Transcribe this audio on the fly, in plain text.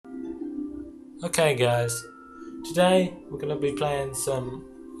Okay guys, today we're going to be playing some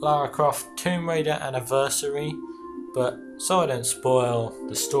Lara Croft Tomb Raider Anniversary, but so I don't spoil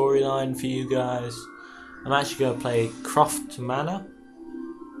the storyline for you guys, I'm actually going to play Croft Manor,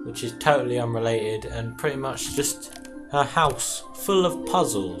 which is totally unrelated and pretty much just a house full of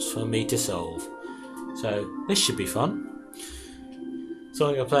puzzles for me to solve. So this should be fun. So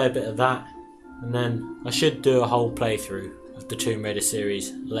I'm going to play a bit of that, and then I should do a whole playthrough of the Tomb Raider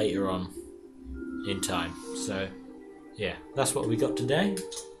series later on in time. So yeah, that's what we got today.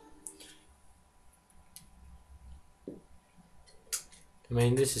 I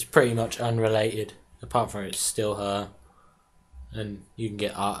mean, this is pretty much unrelated, apart from it's still her, and you can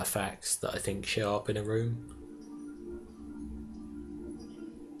get artifacts that I think show up in a room.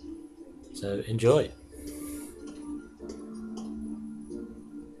 So enjoy.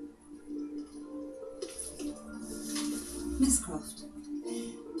 Miss Croft,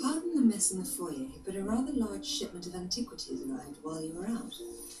 pardon the mess in the foyer, but a rather large shipment of antiquities arrived while you were out.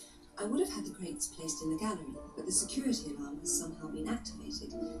 I would have had the crates placed in the gallery, but the security alarm has somehow been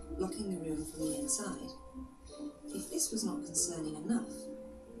activated, blocking the room from the inside. If this was not concerning enough,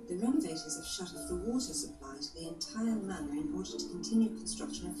 the renovators have shut off the water supply to the entire manor in order to continue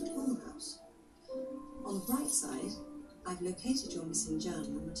construction of the poolhouse. On the bright side, I've located your missing journal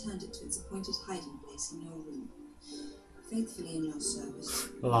and returned it to its appointed hiding place in your room. Faithfully in your service.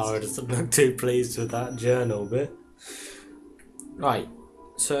 Lara doesn't look too pleased with that journal bit. Right,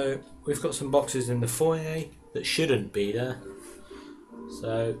 so we've got some boxes in the foyer that shouldn't be there.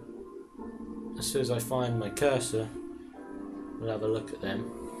 So as soon as I find my cursor, we'll have a look at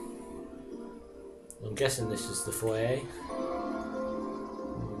them. I'm guessing this is the foyer.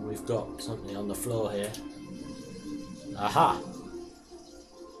 We've got something on the floor here. Aha!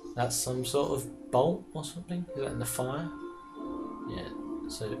 That's some sort of bolt or something? Is that in the fire? Yeah,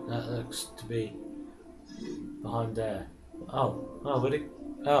 so that looks to be behind there. Oh,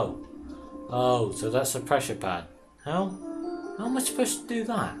 so that's a pressure pad. How am I supposed to do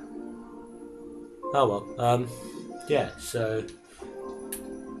that? Oh well, yeah, so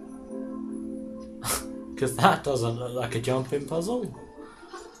because that doesn't look like a jumping puzzle.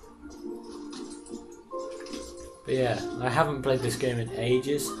 But yeah, I haven't played this game in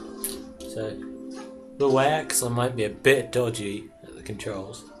ages, so beware, because I might be a bit dodgy at the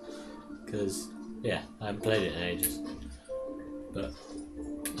controls, because yeah, I haven't played it in ages. But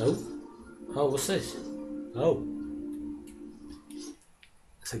oh, what's this? Oh,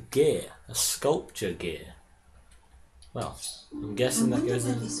 it's a gear, a sculpture gear. Well, I'm guessing that goes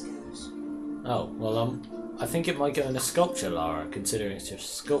in. Oh well, I think it might go in a sculpture, Lara, considering it's your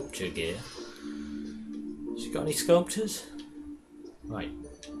sculpture gear. Has she got any sculptures? Right.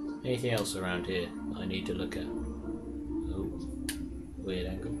 Anything else around here that I need to look at? Oh, weird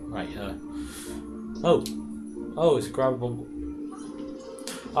angle. Right, oh, it's a grabbable.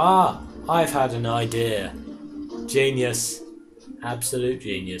 Ah, I've had an idea. Genius. Absolute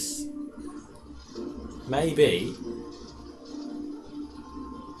genius. Maybe.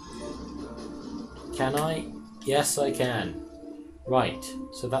 Can I? Yes, I can. Right,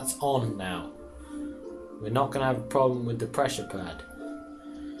 so that's on now. We're not going to have a problem with the pressure pad.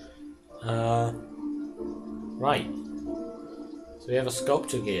 Right. So we have a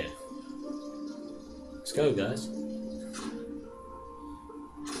sculpture gear. Let's go, guys.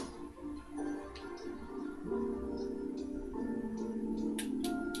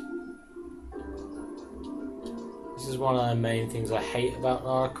 This is one of the main things I hate about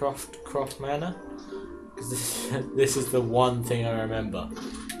Lara Croft Manor, because this is the one thing I remember.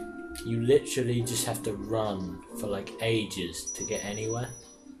 You literally just have to run for like ages to get anywhere.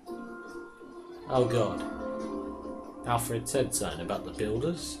 Oh god. Alfred said something about the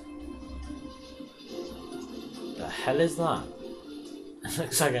builders. The hell is that? It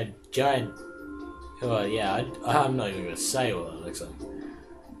looks like a giant... Well, yeah, I'm not even going to say what it looks like.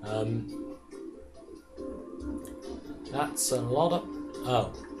 That's a lot of...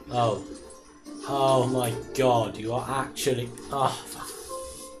 Oh my god, you are actually... Oh,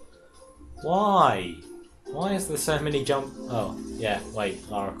 why? Why is there so many jump... Oh, yeah, wait,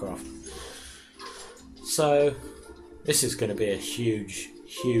 Lara Croft. So, this is going to be a huge,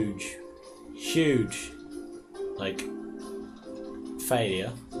 like,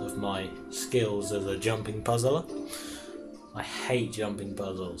 failure of my skills as a jumping puzzler. I hate jumping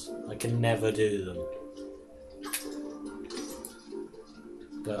puzzles. I can never do them.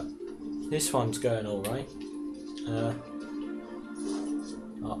 But this one's going alright.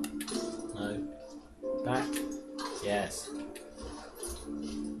 Up. No. Back. Yes.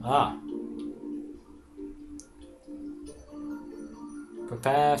 Ah.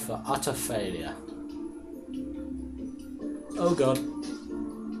 Prepare for utter failure. Oh god.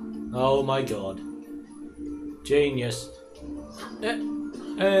 Oh my god. Genius.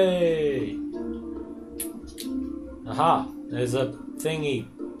 Hey! Aha! There's a thingy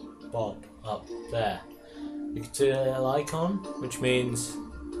bob up there. You can see a little icon, which means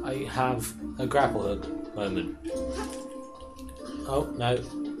I have a grapple hook moment. Oh, no.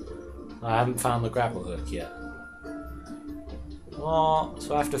 I haven't found the grapple hook yet. Oh,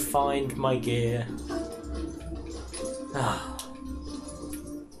 so I have to find my gear.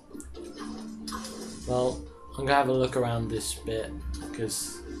 Well, I'm gonna have a look around this bit,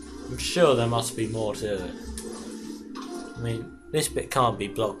 because I'm sure there must be more to it. I mean, this bit can't be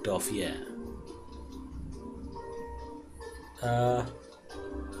blocked off yet.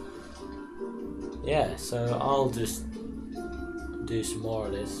 Yeah, so I'll just do some more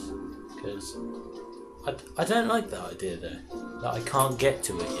of this, because I don't like that idea though, that I can't get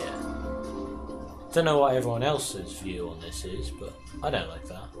to it yet. Don't know what everyone else's view on this is, but I don't like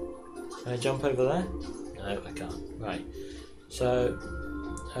that. Can I jump over there? No, I can't. Right, so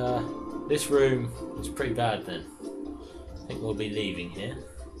this room is pretty bad then. I think we'll be leaving here,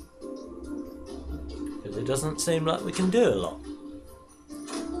 because it doesn't seem like we can do a lot.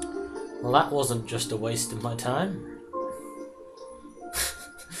 Well, that wasn't just a waste of my time.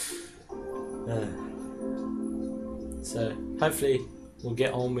 So hopefully we'll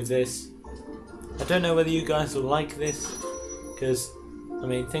get on with this. I don't know whether you guys will like this, because I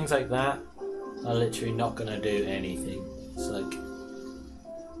mean things like that are literally not going to do anything. It's like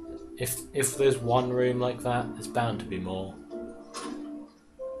if there's one room like that, there's bound to be more.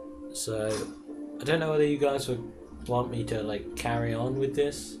 So I don't know whether you guys would want me to like carry on with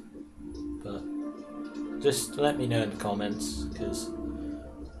this, but just let me know in the comments, because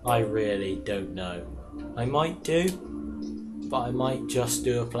I really don't know. I might do, but I might just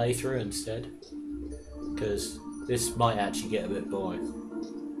do a playthrough instead, because this might actually get a bit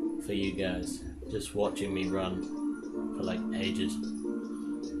boring for you guys, just watching me run for like ages.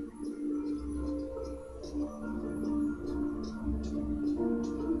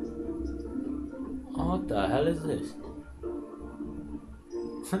 What the hell is this?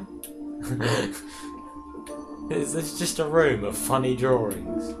 Is this just a room of funny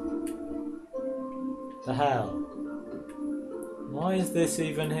drawings? The hell? Why is this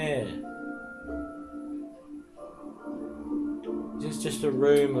even here? Is this just a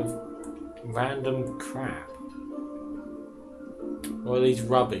room of random crap? Or are these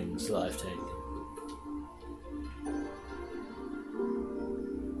rubbings that I've taken?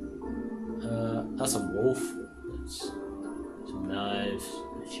 That's a wolf. That's some knives,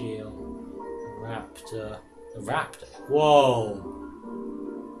 a shield, a raptor. A raptor? Whoa!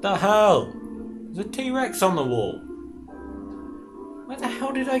 The hell? There's a T-Rex on the wall. Where the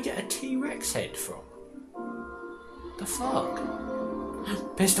hell did I get a T-Rex head from? The fuck?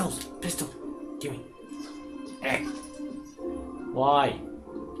 Pistols! Pistols! Gimme! Eh. Why?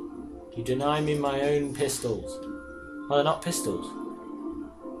 You deny me my own pistols. Oh, they're not pistols.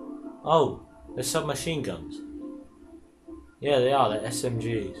 Oh, they're submachine guns. Yeah, they are. They're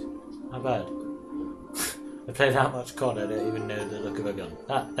SMGs. How bad? I play that much COD, I don't even know the look of a gun.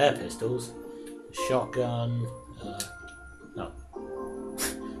 They're pistols. A shotgun. No.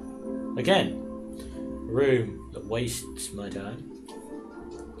 Again, a room that wastes my time.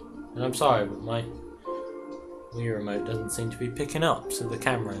 And I'm sorry, but my Wii remote doesn't seem to be picking up, so the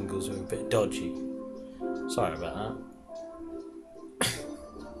camera angles are a bit dodgy. Sorry about that.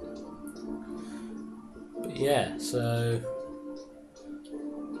 But yeah, so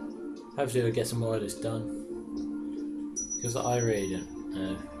hopefully we'll get some more of this done, because I really don't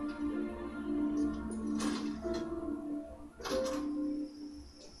know.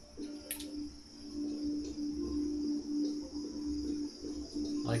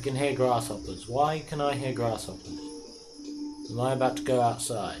 I can hear grasshoppers. Why can I hear grasshoppers? Am I about to go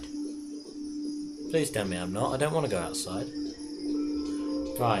outside? Please tell me I'm not. I don't want to go outside.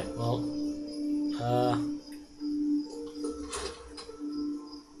 Right, well,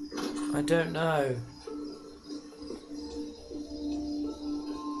 I don't know.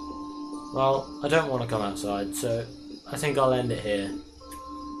 Well, I don't want to come outside, so I think I'll end it here.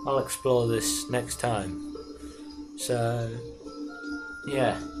 I'll explore this next time. So,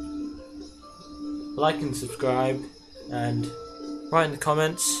 yeah. Like and subscribe, and write in the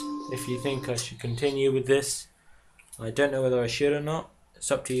comments if you think I should continue with this. I don't know whether I should or not. It's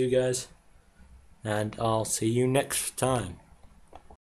up to you guys. And I'll see you next time.